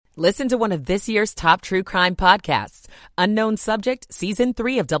Listen to one of this year's top true crime podcasts. Unknown Subject, Season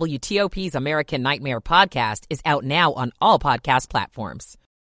 3 of WTOP's American Nightmare podcast is out now on all podcast platforms.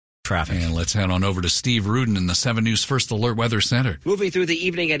 Traffic. And let's head on over to Steve Rudin in the 7 News First Alert Weather Center. Moving through the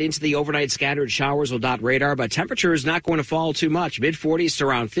evening and into the overnight, scattered showers will dot radar, but temperature is not going to fall too much. Mid-40s to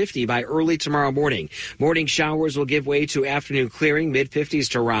around 50 by early tomorrow morning. Morning showers will give way to afternoon clearing, mid-50s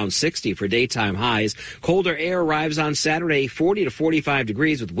to around 60 for daytime highs. Colder air arrives on Saturday, 40 to 45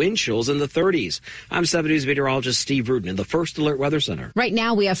 degrees with wind chills in the 30s. I'm 7 News meteorologist Steve Rudin in the First Alert Weather Center. Right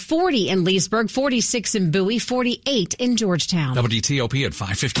now we have 40 in Leesburg, 46 in Bowie, 48 in Georgetown. WTOP at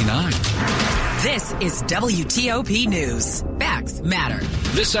 5:59. This is WTOP News. Facts matter.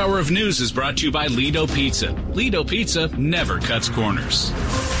 This hour of news is brought to you by Lido Pizza. Lido Pizza never cuts corners.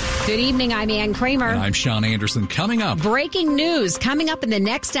 Good evening, I'm Ann Kramer. And I'm Sean Anderson. Coming up. Breaking news coming up in the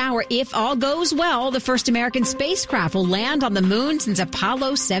next hour. If all goes well, the first American spacecraft will land on the moon since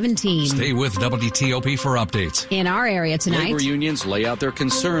Apollo 17. Stay with WTOP for updates. In our area tonight, Labor unions lay out their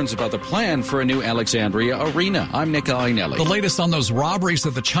concerns about the plan for a new Alexandria arena. I'm Nick Ainelli. The latest on those robberies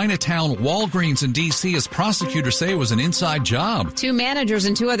at the Chinatown Walgreens in D.C. as prosecutors say it was an inside job. 2 managers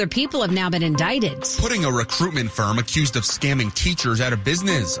and 2 other people have now been indicted. Putting a recruitment firm accused of scamming teachers out of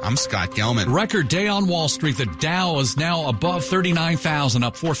business. I'm Scott Gelman. Record day on Wall Street. The Dow is now above 39,000,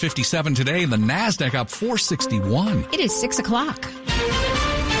 up 457 today. The NASDAQ up 461. It is 6 o'clock.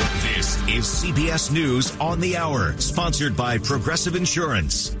 This is CBS News on the Hour, sponsored by Progressive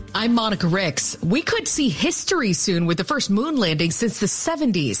Insurance. I'm Monica Ricks. We could see history soon with the first moon landing since the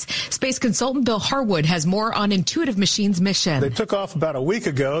 70s. Space consultant Bill Harwood has more on Intuitive Machines' mission. They took off about a week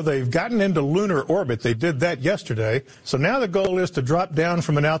ago. They've gotten into lunar orbit. They did that yesterday. So now the goal is to drop down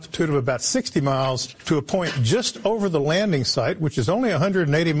from an altitude of about 60 miles to a point just over the landing site, which is only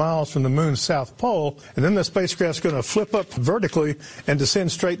 180 miles from the moon's south pole. And then the spacecraft's going to flip up vertically and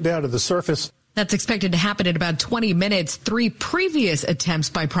descend straight down to the surface. That's expected to happen in about 20 minutes. 3 previous attempts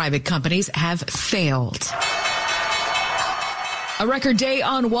by private companies have failed. A record day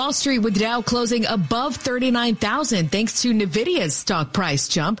on Wall Street with Dow closing above 39,000 thanks to NVIDIA's stock price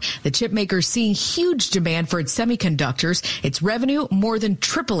jump. The chip maker seeing huge demand for its semiconductors, its revenue more than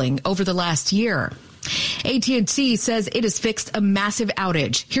tripling over the last year. AT&T says it has fixed a massive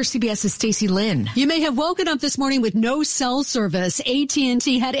outage. Here's CBS's Stacey Lynn. You may have woken up this morning with no cell service.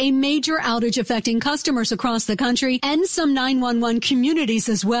 AT&T had a major outage affecting customers across the country and some 911 communities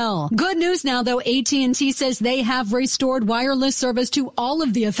as well. Good news now, though. AT&T says they have restored wireless service to all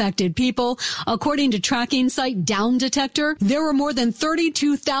of the affected people. According to tracking site Down Detector, there were more than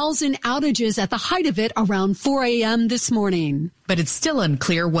 32,000 outages at the height of it around 4 a.m. this morning. But it's still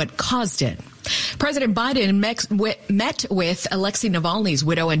unclear what caused it. President Biden met with Alexei Navalny's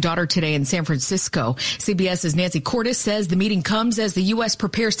widow and daughter today in San Francisco. CBS's Nancy Cordes says the meeting comes as the U.S.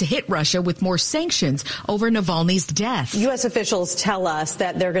 prepares to hit Russia with more sanctions over Navalny's death. U.S. officials tell us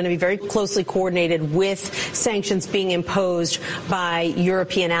that they're going to be very closely coordinated with sanctions being imposed by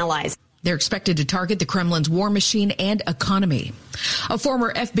European allies. They're expected to target the Kremlin's war machine and economy. A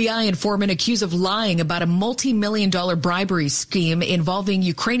former FBI informant accused of lying about a multi-million-dollar bribery scheme involving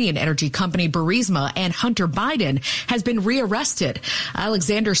Ukrainian energy company Burisma and Hunter Biden has been rearrested.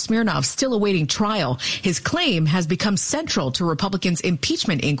 Alexander Smirnov still awaiting trial. His claim has become central to Republicans'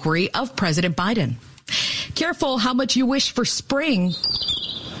 impeachment inquiry of President Biden. Careful how much you wish for spring.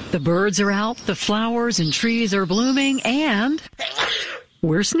 The birds are out, the flowers and trees are blooming, and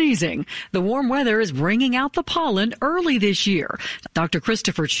we're sneezing. The warm weather is bringing out the pollen early this year. Dr.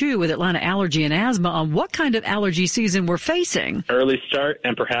 Christopher Chu with Atlanta Allergy and Asthma on what kind of allergy season we're facing. Early start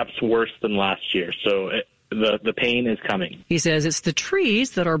and perhaps worse than last year. So the pain is coming. He says it's the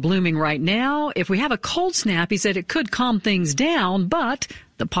trees that are blooming right now. If we have a cold snap, he said it could calm things down, but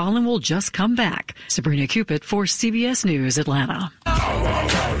the pollen will just come back. Sabrina Cupid for CBS News, Atlanta.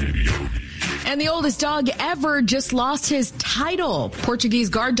 And the oldest dog ever just lost his title. Portuguese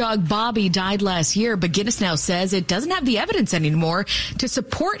guard dog Bobby died last year, but Guinness now says it doesn't have the evidence anymore to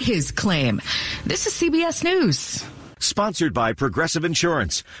support his claim. This is CBS News. Sponsored by Progressive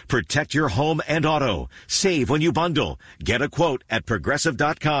Insurance. Protect your home and auto. Save when you bundle. Get a quote at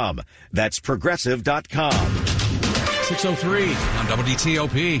Progressive.com. That's Progressive.com. 6:03 on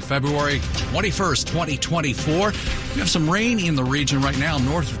WTOP, February 21st, 2024. We have some rain in the region right now,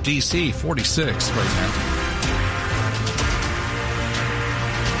 north of D.C., 46 right now.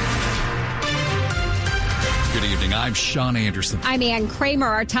 Good evening. I'm Sean Anderson. I'm Ann Kramer.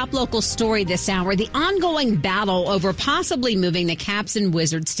 Our top local story this hour, the ongoing battle over possibly moving the Caps and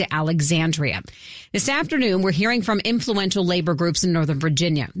Wizards to Alexandria. This afternoon, we're hearing from influential labor groups in Northern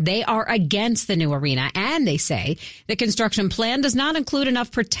Virginia. They are against the new arena, and they say the construction plan does not include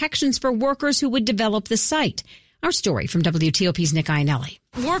enough protections for workers who would develop the site. Our story from WTOP's Nick Iannelli.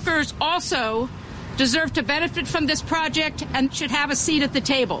 Workers also deserve to benefit from this project and should have a seat at the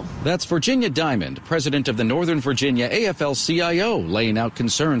table. That's Virginia Diamond, president of the Northern Virginia AFL-CIO, laying out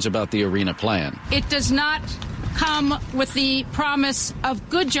concerns about the arena plan. It does not come with the promise of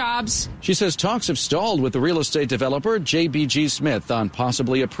good jobs. She says talks have stalled with the real estate developer JBG Smith on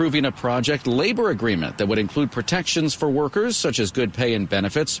possibly approving a project labor agreement that would include protections for workers such as good pay and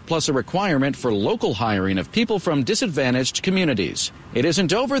benefits, plus a requirement for local hiring of people from disadvantaged communities. It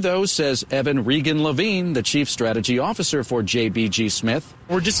isn't over, though, says Evan Regan-Levine, the chief strategy officer for JBG Smith.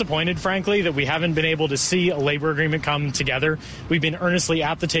 We're disappointed, frankly, that we haven't been able to see a labor agreement come together. We've been earnestly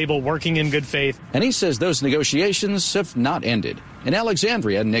at the table, working in good faith. And he says those negotiations have not ended. In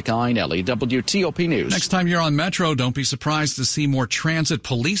Alexandria, Nick Iannelli, WTOP News. Next time you're on Metro, don't be surprised to see more transit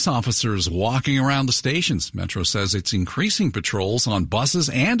police officers walking around the stations. Metro says it's increasing patrols on buses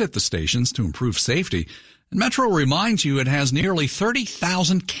and at the stations to improve safety. And Metro reminds you it has nearly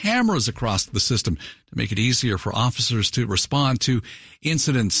 30,000 cameras across the system to make it easier for officers to respond to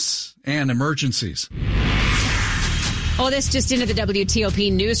incidents and emergencies. Oh, this just into the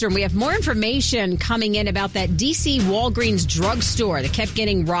WTOP newsroom. We have more information coming in about that D.C. Walgreens drugstore that kept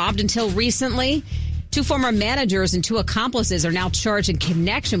getting robbed until recently. 2 former managers and 2 accomplices are now charged in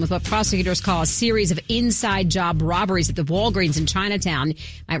connection with what prosecutors call a series of inside job robberies at the Walgreens in Chinatown.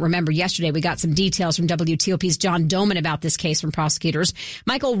 I remember yesterday we got some details from WTOP's John Doman about this case from prosecutors.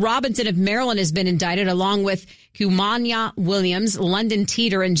 Michael Robinson of Maryland has been indicted along with Kumanya Williams, London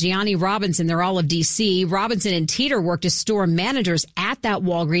Teeter, and Gianni Robinson. They're all of D.C. Robinson and Teeter worked as store managers at that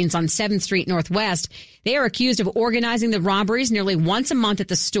Walgreens on 7th Street Northwest. They are accused of organizing the robberies nearly once a month at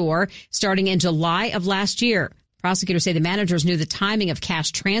the store, starting in July of last year. Prosecutors say the managers knew the timing of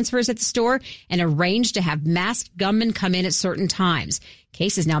cash transfers at the store and arranged to have masked gunmen come in at certain times.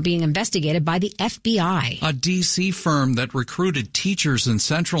 Case is now being investigated by the FBI. A D.C. firm that recruited teachers in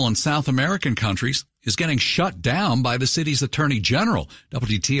Central and South American countries is getting shut down by the city's attorney general.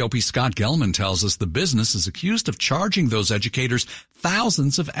 WTOP Scott Gelman tells us the business is accused of charging those educators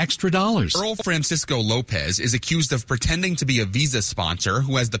thousands of extra dollars. Earl Francisco Lopez is accused of pretending to be a visa sponsor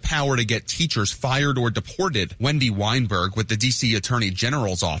who has the power to get teachers fired or deported. Wendy Weinberg with the D.C. Attorney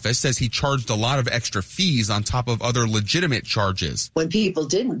General's office says he charged a lot of extra fees on top of other legitimate charges. When people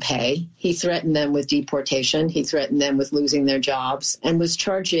didn't pay, he threatened them with deportation. He threatened them with losing their jobs and was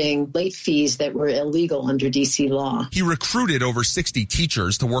charging late fees that were illegal under D.C. law. He recruited over 60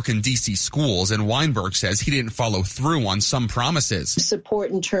 teachers to work in D.C. schools, and Weinberg says he didn't follow through on some promises.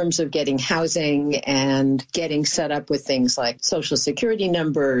 Support in terms of getting housing and getting set up with things like Social Security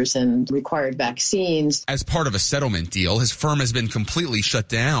numbers and required vaccines. As part of a settlement deal, his firm has been completely shut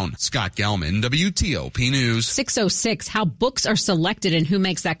down. Scott Gelman, WTOP News. 6:06, how books are selected and who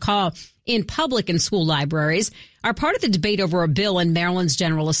makes that call in public and school libraries are part of the debate over a bill in Maryland's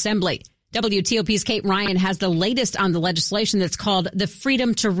General Assembly. WTOP's Kate Ryan has the latest on the legislation that's called the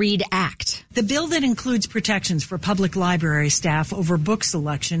Freedom to Read Act. The bill that includes protections for public library staff over book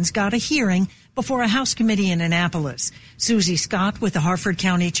selections got a hearing before a House committee in Annapolis. Susie Scott with the Harford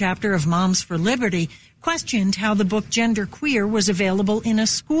County chapter of Moms for Liberty questioned how the book Gender Queer was available in a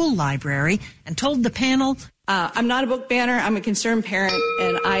school library and told the panel, I'm not a book banner. I'm a concerned parent,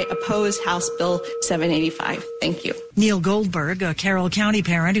 and I oppose House Bill 785. Thank you. Neil Goldberg, a Carroll County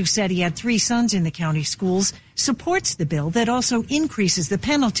parent who said he had 3 sons in the county schools, supports the bill that also increases the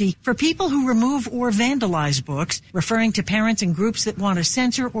penalty for people who remove or vandalize books, referring to parents and groups that want to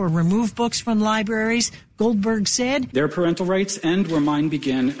censor or remove books from libraries. Goldberg said, their parental rights end where mine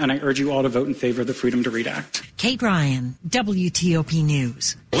begin, and I urge you all to vote in favor of the Freedom to Read Act. Kate Ryan, WTOP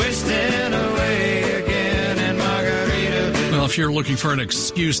News. Well, if you're looking for an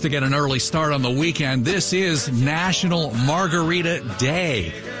excuse to get an early start on the weekend, this is National Margarita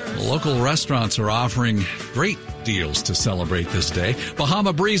Day. Local restaurants are offering great deals to celebrate this day.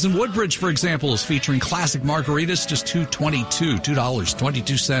 Bahama Breeze in Woodbridge, for example, is featuring classic margaritas, just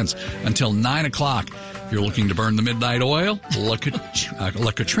 $2.22 until 9 o'clock. If you're looking to burn the midnight oil, La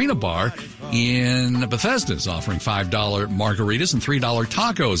Katrina Bar in Bethesda is offering $5 margaritas and $3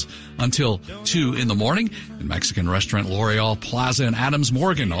 tacos until 2 in the morning. And Mexican restaurant L'Oreal Plaza in Adams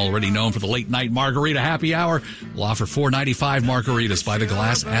Morgan, already known for the late night margarita happy hour, will offer $4.95 margaritas by the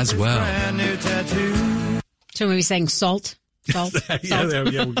glass as well. So are we saying salt?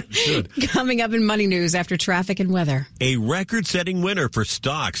 Good. Coming up in Money News after traffic and weather. A record-setting winter for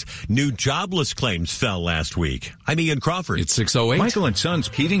stocks. New jobless claims fell last week. I'm Ian Crawford. It's 6:08. Michael and Son's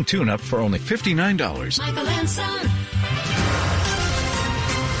heating tune-up for only $59. Michael and Son.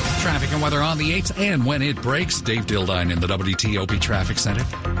 Traffic and weather on the 8th and when it breaks. Dave Dildine in the WTOP Traffic Center.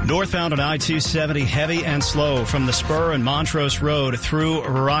 Northbound on I-270, heavy and slow from the Spur and Montrose Road through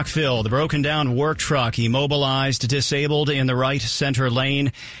Rockville. The broken down work truck immobilized, disabled in the right center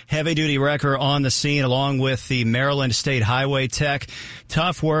lane. Heavy-duty wrecker on the scene along with the Maryland State Highway tech.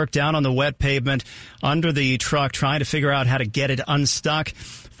 Tough work down on the wet pavement under the truck, trying to figure out how to get it unstuck.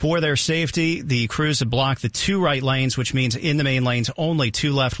 For their safety, the crews have blocked the 2 right lanes, which means in the main lanes, only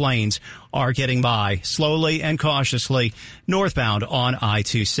 2 left lanes are getting by slowly and cautiously northbound on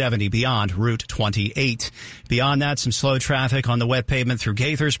I-270 beyond Route 28. Beyond that, some slow traffic on the wet pavement through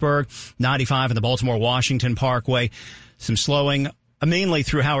Gaithersburg, 95 and the Baltimore-Washington Parkway. Some slowing mainly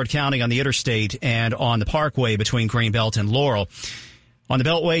through Howard County on the interstate and on the Parkway between Greenbelt and Laurel. On the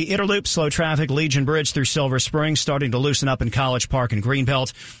Beltway, Interloop, slow traffic, Legion Bridge through Silver Springs, starting to loosen up in College Park and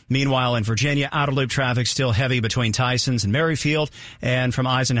Greenbelt. Meanwhile, in Virginia, outer loop traffic still heavy between Tysons and Merrifield, and from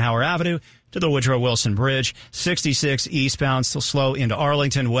Eisenhower Avenue to the Woodrow Wilson Bridge. 66 eastbound, still slow into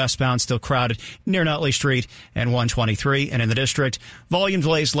Arlington. Westbound, still crowded near Nutley Street and 123. And in the district, volume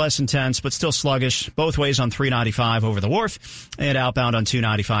delays less intense, but still sluggish, both ways on 395 over the wharf, and outbound on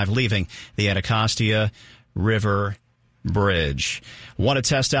 295 leaving the Anacostia River Bridge. Want to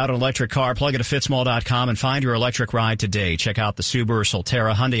test out an electric car? Plug it at Fitzmall.com and find your electric ride today. Check out the Subaru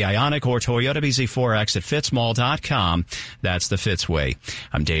Solterra, Hyundai Ioniq, or Toyota BZ4X at Fitzmall.com. That's the Fitz way.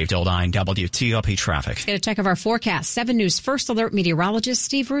 I'm Dave Dildine, WTOP Traffic. Get a check of our forecast. 7 News First Alert meteorologist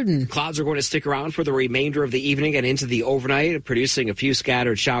Steve Rudin. Clouds are going to stick around for the remainder of the evening and into the overnight, producing a few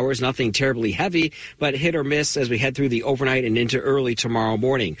scattered showers. Nothing terribly heavy, but hit or miss as we head through the overnight and into early tomorrow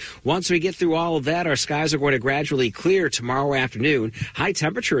morning. Once we get through all of that, our skies are going to gradually clear tomorrow afternoon. High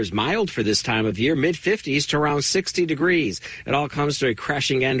temperature is mild for this time of year, mid-50s to around 60 degrees. It all comes to a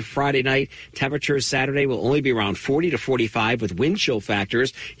crashing end Friday night. Temperatures Saturday will only be around 40 to 45 with wind chill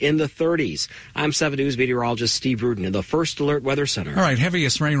factors in the 30s. I'm 7 News meteorologist Steve Rudin in the First Alert Weather Center. All right,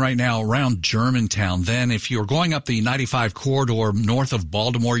 heaviest rain right now around Germantown. Then if you're going up the 95 corridor north of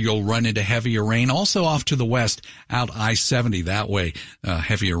Baltimore, you'll run into heavier rain. Also off to the west, out I-70 that way,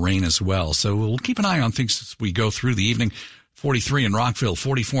 heavier rain as well. So we'll keep an eye on things as we go through the evening. 43 in Rockville,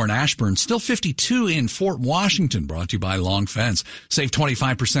 44 in Ashburn, still 52 in Fort Washington, brought to you by Long Fence. Save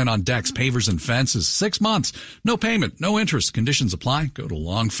 25% on decks, pavers, and fences. 6 months, no payment, no interest. Conditions apply. Go to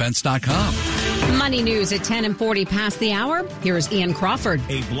longfence.com. Money News at 10 and 40 past the hour. Here's Ian Crawford.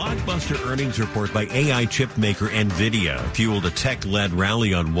 A blockbuster earnings report by AI chip maker NVIDIA fueled a tech-led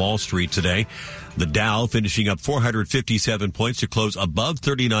rally on Wall Street today. The Dow finishing up 457 points to close above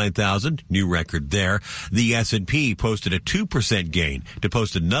 39,000, new record there. The S&P posted a 2% gain to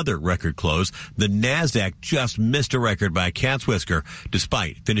post another record close. The Nasdaq just missed a record by a cat's whisker,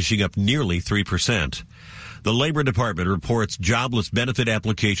 despite finishing up nearly 3%. The Labor Department reports jobless benefit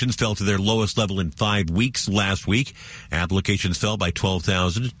applications fell to their lowest level in 5 weeks last week. Applications fell by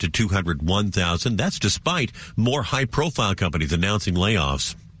 12,000 to 201,000. That's despite more high-profile companies announcing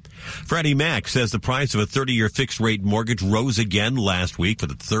layoffs. Freddie Mac says the price of a 30-year fixed-rate mortgage rose again last week for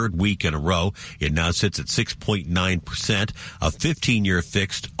the 3rd week in a row. It now sits at 6.9%. A 15-year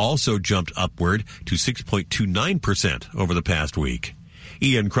fixed also jumped upward to 6.29% over the past week.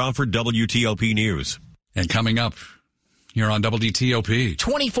 Ian Crawford, WTOP News. And coming up here on WTOP.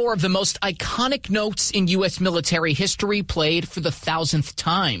 24 of the most iconic notes in U.S. military history played for the 1,000th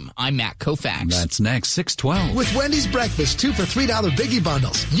time. I'm Matt Koufax. That's next, 6:12. With Wendy's Breakfast 2 for $3 Biggie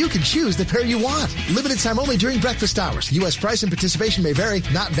Bundles, you can choose the pair you want. Limited time only during breakfast hours. U.S. price and participation may vary.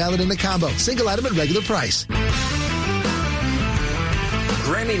 Not valid in a combo. Single item at regular price.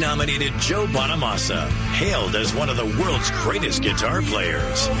 Grammy-nominated Joe Bonamassa, hailed as one of the world's greatest guitar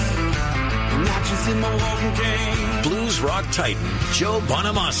players. Blues rock titan Joe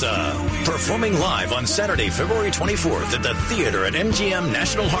Bonamassa, performing live on Saturday, February 24th at the Theater at MGM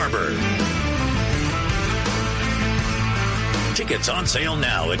National Harbor. Tickets on sale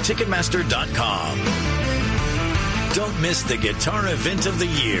now at Ticketmaster.com. Don't miss the guitar event of the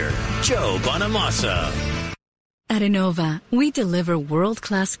year, Joe Bonamassa. At Innova, we deliver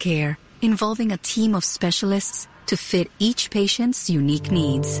world-class care involving a team of specialists to fit each patient's unique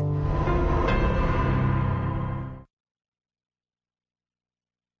needs.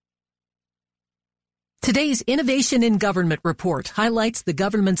 Today's Innovation in Government report highlights the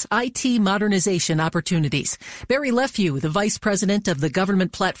government's IT modernization opportunities. Barry Lefew, the vice president of the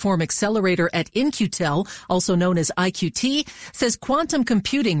Government Platform Accelerator at InQtel, also known as IQT, says quantum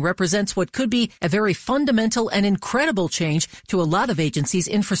computing represents what could be a very fundamental and incredible change to a lot of agencies'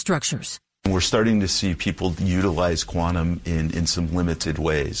 infrastructures. We're starting to see people utilize quantum in some limited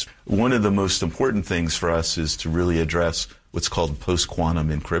ways. One of the most important things for us is to really address what's called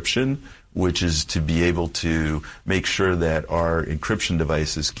post-quantum encryption, which is to be able to make sure that our encryption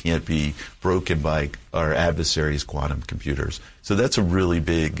devices can't be broken by our adversaries' quantum computers. So that's a really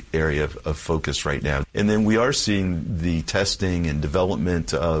big area of focus right now. And then we are seeing the testing and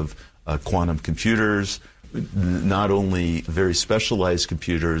development of quantum computers, not only very specialized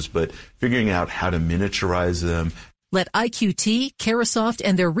computers, but figuring out how to miniaturize them. Let IQT, Carahsoft,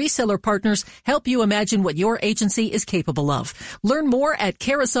 and their reseller partners help you imagine what your agency is capable of. Learn more at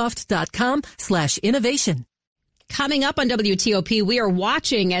Carahsoft.com/innovation. Coming up on WTOP, we are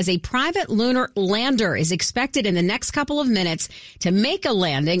watching as a private lunar lander is expected in the next couple of minutes to make a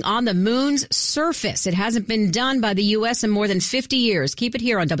landing on the moon's surface. It hasn't been done by the U.S. in more than 50 years. Keep it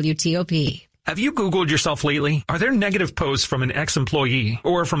here on WTOP. Have you Googled yourself lately? Are there negative posts from an ex-employee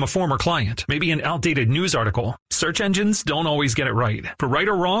or from a former client? Maybe an outdated news article? Search engines don't always get it right. But right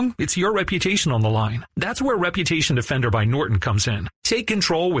or wrong, it's your reputation on the line. That's where Reputation Defender by Norton comes in. Take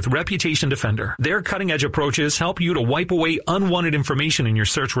control with Reputation Defender. Their cutting-edge approaches help you to wipe away unwanted information in your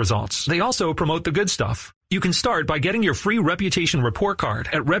search results. They also promote the good stuff. You can start by getting your free reputation report card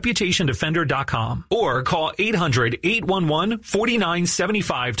at reputationdefender.com or call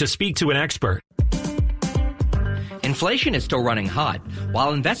 800-811-4975 to speak to an expert. Inflation is still running hot,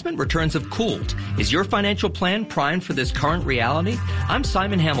 while investment returns have cooled. Is your financial plan primed for this current reality? I'm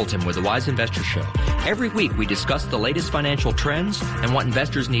Simon Hamilton with the Wise Investor Show. Every week we discuss the latest financial trends and what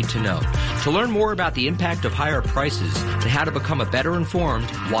investors need to know. To learn more about the impact of higher prices and how to become a better informed,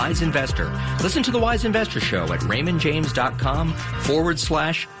 wise investor, listen to the Wise Investor Show at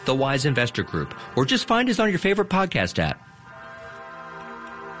raymondjames.com/The Wise Investor Group, or just find us on your favorite podcast app.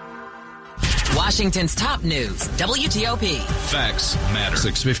 Washington's top news, WTOP. Facts matter.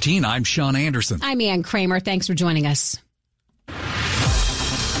 6:15, I'm Sean Anderson. I'm Ann Kramer. Thanks for joining us.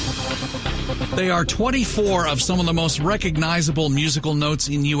 They are 24 of some of the most recognizable musical notes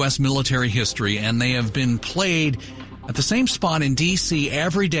in U.S. military history, and they have been played at the same spot in D.C.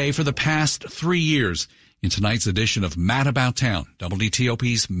 every day for the past 3 years. In tonight's edition of Matt About Town,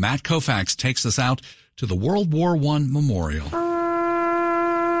 WTOP's Matt Koufax takes us out to the World War I Memorial.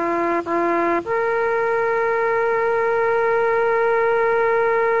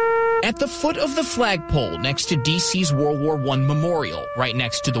 At the foot of the flagpole next to D.C.'s World War I Memorial, right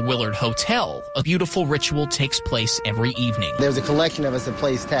next to the Willard Hotel, a beautiful ritual takes place every evening. There's a collection of us that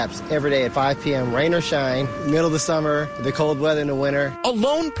plays taps every day at 5 p.m., rain or shine, middle of the summer, the cold weather in the winter. A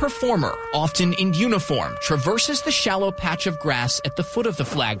lone performer, often in uniform, traverses the shallow patch of grass at the foot of the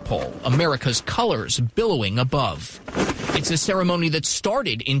flagpole, America's colors billowing above. It's a ceremony that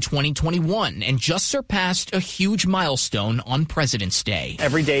started in 2021 and just surpassed a huge milestone on President's Day.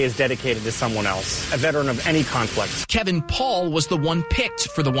 Every day is dedicated to someone else, a veteran of any conflict. Kevin Paul was the one picked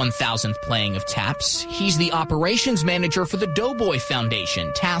for the 1,000th playing of taps. He's the operations manager for the Doughboy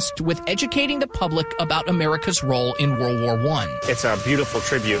Foundation, tasked with educating the public about America's role in World War I. It's a beautiful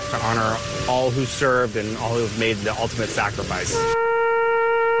tribute to honor all who served and all who have made the ultimate sacrifice.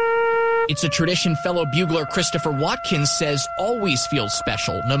 It's a tradition fellow bugler Christopher Watkins says always feels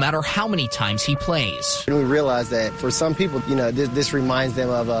special, no matter how many times he plays. And we realize that for some people, this reminds them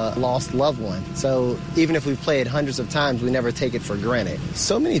of a lost loved one. So even if we play it hundreds of times, we never take it for granted.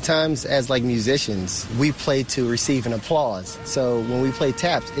 So many times as musicians, we play to receive an applause. So when we play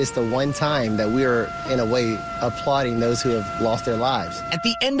taps, it's the one time that we are, in a way, applauding those who have lost their lives. At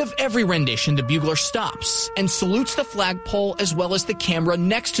the end of every rendition, the bugler stops and salutes the flagpole as well as the camera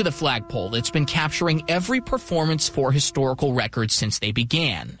next to the flagpole. It's been capturing every performance for historical records since they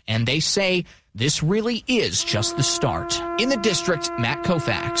began. And they say this really is just the start. In the district, Matt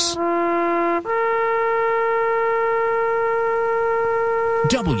Koufax.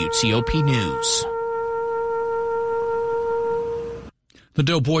 WTOP News. The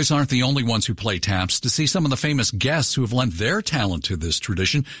Doughboys aren't the only ones who play taps. To see some of the famous guests who have lent their talent to this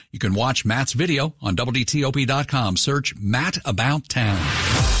tradition, you can watch Matt's video on WTOP.com. Search Matt About Town.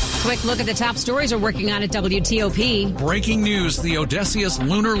 Quick look at the top stories we're working on at WTOP. Breaking news. The Odysseus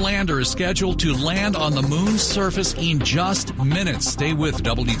lunar lander is scheduled to land on the moon's surface in just minutes. Stay with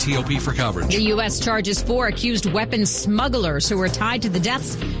WTOP for coverage. The U.S. charges 4 accused weapons smugglers who were tied to the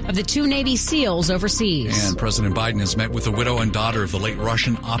deaths of the 2 Navy SEALs overseas. And President Biden has met with the widow and daughter of the late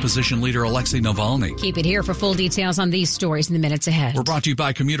Russian opposition leader Alexei Navalny. Keep it here for full details on these stories in the minutes ahead. We're brought to you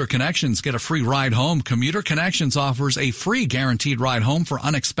by Commuter Connections. Get a free ride home. Commuter Connections offers a free guaranteed ride home for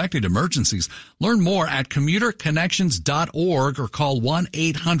unexpected emergencies. Learn more at commuterconnections.org or call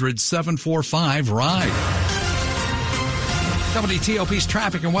 1-800-745-RIDE. WTOP's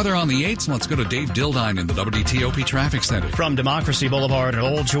traffic and weather on the 8s. Let's go to Dave Dildine in the WTOP Traffic Center. From Democracy Boulevard and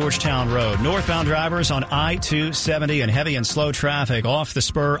Old Georgetown Road, northbound drivers on I-270 and heavy and slow traffic off the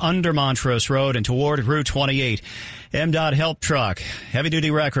spur under Montrose Road and toward Route 28. MDOT help truck,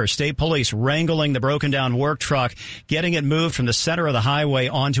 heavy-duty wrecker, state police wrangling the broken-down work truck, getting it moved from the center of the highway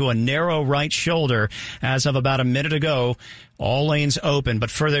onto a narrow right shoulder as of about a minute ago. All lanes open, but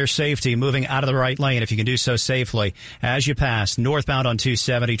for their safety, moving out of the right lane if you can do so safely. As you pass, northbound on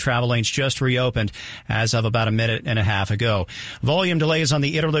 270, travel lanes just reopened as of about a minute and a half ago. Volume delays on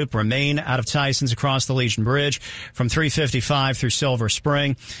the Interloop remain out of Tyson's across the Legion Bridge from 355 through Silver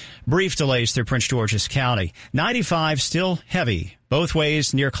Spring. Brief delays through Prince George's County. 95 still heavy both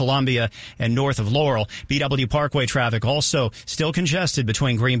ways near Columbia and north of Laurel. BW Parkway traffic also still congested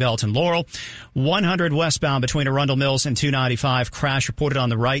between Greenbelt and Laurel. 100 westbound between Arundel Mills and 295. Crash reported on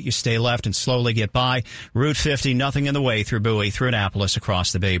the right. You stay left and slowly get by. Route 50, nothing in the way through Bowie, through Annapolis,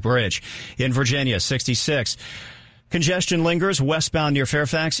 across the Bay Bridge. In Virginia, 66. Congestion lingers westbound near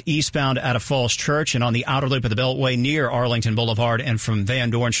Fairfax, eastbound out of Falls Church, and on the outer loop of the Beltway near Arlington Boulevard and from Van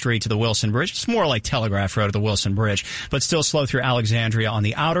Dorn Street to the Wilson Bridge. It's more like Telegraph Road to the Wilson Bridge, but still slow through Alexandria on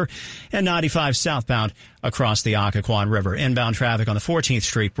the outer, and 95 southbound across the Occoquan River. Inbound traffic on the 14th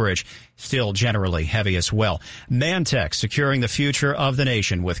Street Bridge still generally heavy as well. Mantech, securing the future of the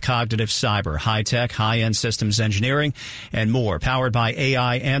nation with cognitive cyber, high-tech, high-end systems engineering, and more, powered by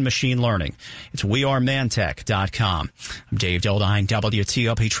AI and machine learning. It's wearemantech.com. I'm Dave Dildine,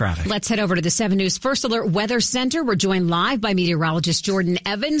 WTOP Traffic. Let's head over to the 7 News First Alert Weather Center. We're joined live by meteorologist Jordan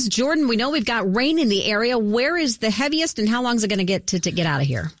Evans. Jordan, we know we've got rain in the area. Where is the heaviest, and how long is it going to get to get out of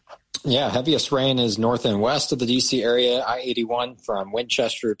here? Yeah, heaviest rain is north and west of the D.C. area, I-81 from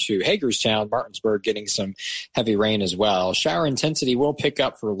Winchester to Hagerstown, Martinsburg getting some heavy rain as well. Shower intensity will pick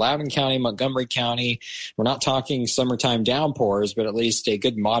up for Loudoun County, Montgomery County. We're not talking summertime downpours, but at least a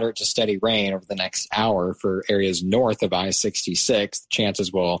good moderate to steady rain over the next hour for areas north of I-66.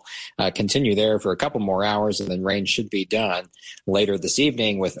 Chances will continue there for a couple more hours, and then rain should be done later this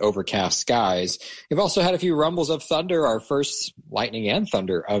evening with overcast skies. We've also had a few rumbles of thunder, our first lightning and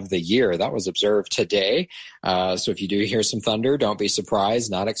thunder of the year. That was observed today. So if you do hear some thunder, don't be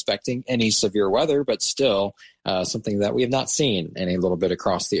surprised. Not expecting any severe weather, but still something that we have not seen in a little bit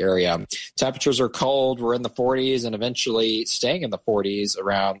across the area. Temperatures are cold. We're in the 40s and eventually staying in the 40s,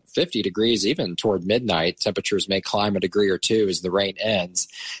 around 50 degrees even toward midnight. Temperatures may climb a degree or two as the rain ends.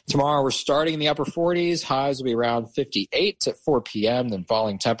 Tomorrow we're starting in the upper 40s. Highs will be around 58 at 4 p.m. Then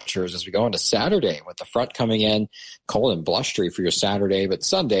falling temperatures as we go into Saturday with the front coming in. Cold and blustery for your Saturday, but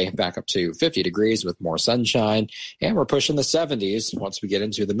Sunday back up to 50 degrees with more sunshine. And we're pushing the 70s once we get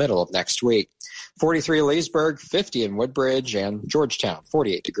into the middle of next week. 43 Leesburg, 50 in Woodbridge, and Georgetown,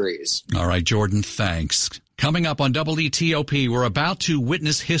 48 degrees. All right, Jordan, thanks. Coming up on WTOP, we're about to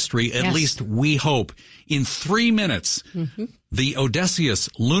witness history, at least we hope. In 3 minutes, the Odysseus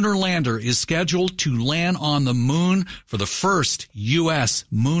lunar lander is scheduled to land on the moon for the first U.S.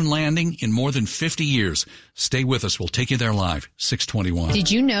 moon landing in more than 50 years. Stay with us. We'll take you there live, 621.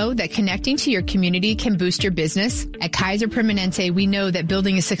 Did you know that connecting to your community can boost your business? At Kaiser Permanente, we know that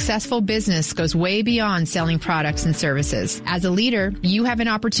building a successful business goes way beyond selling products and services. As a leader, you have an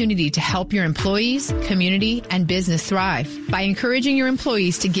opportunity to help your employees, community, and business thrive. By encouraging your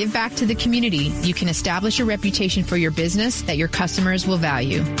employees to give back to the community, you can establish a reputation for your business that your customers will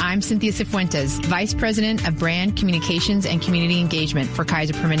value. I'm Cynthia Cifuentes, Vice President of Brand Communications and Community Engagement for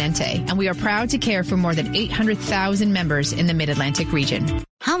Kaiser Permanente, and we are proud to care for more than 800,000 members in the Mid-Atlantic region.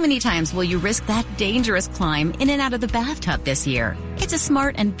 How many times will you risk that dangerous climb in and out of the bathtub this year? It's a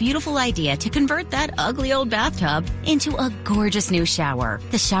smart and beautiful idea to convert that ugly old bathtub into a gorgeous new shower.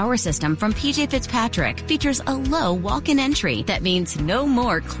 The shower system from PJ Fitzpatrick features a low walk-in entry that means no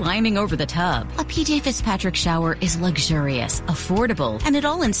more climbing over the tub. A PJ Fitzpatrick shower is luxurious, affordable, and it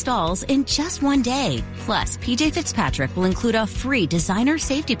all installs in just one day. Plus, PJ Fitzpatrick will include a free designer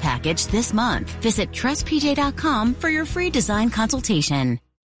safety package this month. Visit trustpj.com for your free design consultation.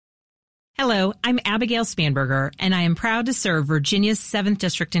 Hello, I'm Abigail Spanberger, and I am proud to serve Virginia's 7th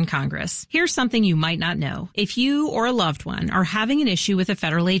District in Congress. Here's something you might not know. If you or a loved one are having an issue with a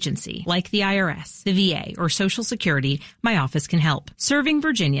federal agency, like the IRS, the VA, or Social Security, my office can help. Serving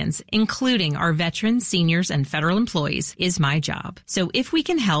Virginians, including our veterans, seniors, and federal employees, is my job. So if we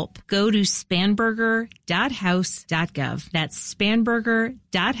can help, go to spanberger.house.gov. That's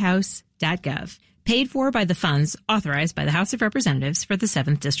spanberger.house.gov. Paid for by the funds authorized by the House of Representatives for the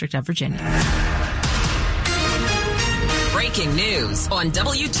 7th District of Virginia. Breaking news on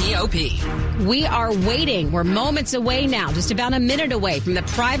WTOP. We are waiting. We're moments away now, just about a minute away from the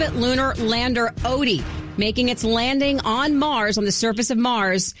private lunar lander Odie making its landing on Mars, on the surface of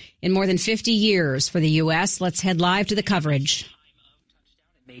Mars, in more than 50 years for the U.S. Let's head live to the coverage.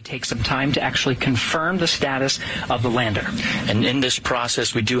 May take some time to actually confirm the status of the lander. And in this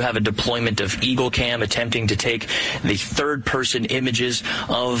process, we do have a deployment of Eagle Cam attempting to take the third-person images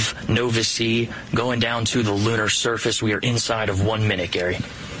of Nova C going down to the lunar surface. We are inside of 1 minute, Gary.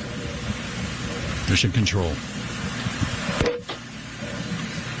 Mission Control.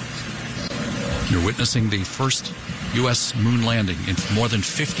 You're witnessing the first U.S. moon landing in more than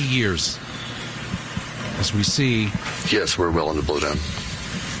 50 years. As we see... Yes, we're well on the blowdown.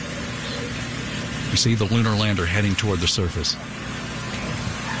 We see the lunar lander heading toward the surface.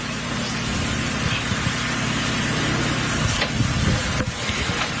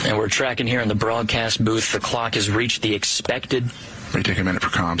 And we're tracking here in the broadcast booth. The clock has reached the expected... May take a minute for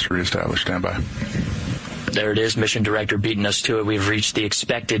comms to reestablish. Stand by. There it is, Mission Director beating us to it. We've reached the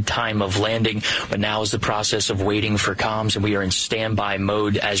expected time of landing, but now is the process of waiting for comms, and we are in standby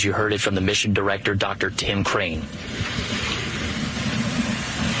mode, as you heard it from the Mission Director, Dr. Tim Crane.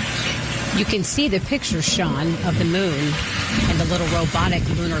 You can see the picture, Sean, of the moon and the little robotic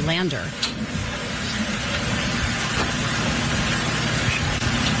lunar lander.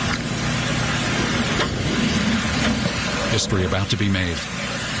 History about to be made.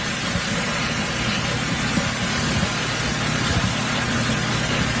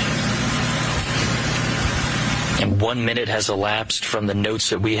 And 1 minute has elapsed from the notes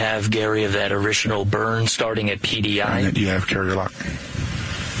that we have, Gary, of that original burn starting at PDI. And you have carrier lock.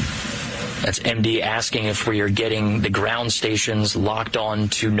 That's MD asking if we are getting the ground stations locked on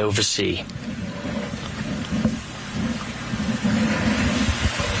to Nova C.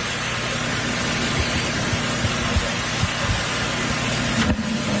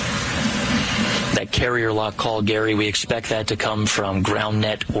 That carrier lock call, Gary, we expect that to come from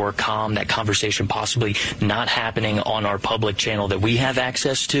GroundNet or COM, that conversation possibly not happening on our public channel that we have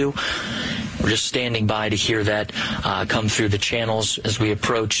access to. We're just standing by to hear that come through the channels as we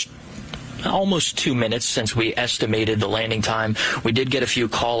approach almost 2 minutes since we estimated the landing time. We did get a few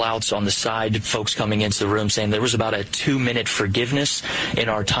call-outs on the side, folks coming into the room saying there was about a 2-minute forgiveness in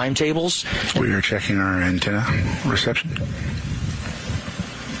our timetables. We are checking our antenna reception.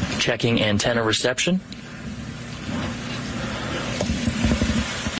 Checking antenna reception.